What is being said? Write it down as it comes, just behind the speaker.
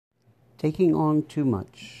taking on too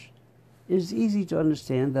much. It is easy to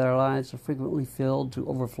understand that our lives are frequently filled to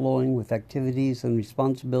overflowing with activities and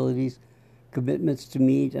responsibilities, commitments to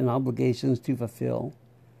meet, and obligations to fulfill.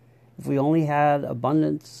 If we only had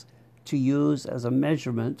abundance to use as a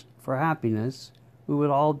measurement for happiness, we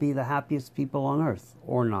would all be the happiest people on earth,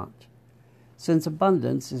 or not. Since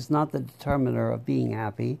abundance is not the determiner of being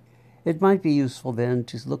happy, it might be useful then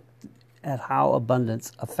to look at how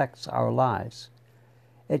abundance affects our lives.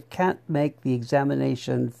 I can't make the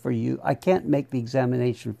examination for you,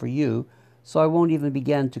 so I won't even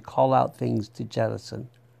begin to call out things to jettison.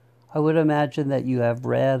 I would imagine that you have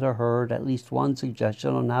read or heard at least one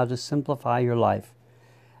suggestion on how to simplify your life,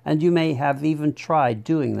 and you may have even tried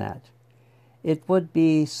doing that. It would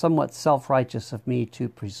be somewhat self-righteous of me to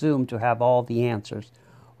presume to have all the answers,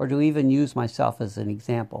 or to even use myself as an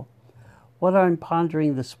example. What I'm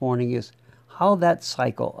pondering this morning is how that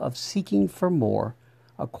cycle of seeking for more,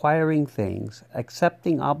 acquiring things,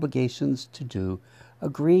 accepting obligations to do,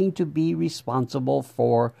 agreeing to be responsible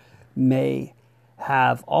for, may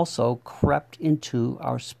have also crept into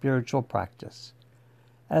our spiritual practice.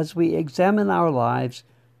 As we examine our lives,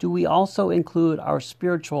 do we also include our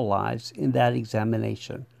spiritual lives in that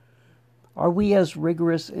examination? Are we as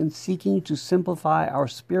rigorous in seeking to simplify our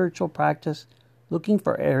spiritual practice, looking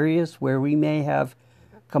for areas where we may have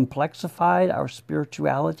complexified our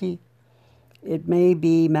spirituality? It may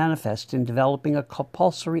be manifest in developing a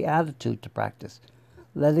compulsory attitude to practice,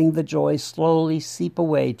 letting the joy slowly seep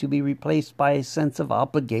away to be replaced by a sense of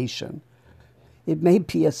obligation. It may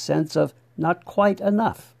be a sense of not quite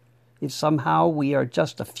enough, if somehow we are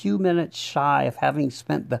just a few minutes shy of having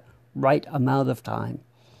spent the right amount of time.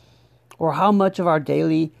 Or how much of our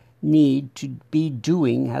daily need to be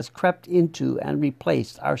doing has crept into and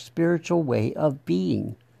replaced our spiritual way of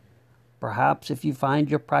being. Perhaps if you find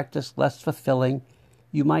your practice less fulfilling,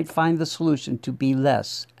 you might find the solution to be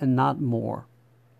less and not more.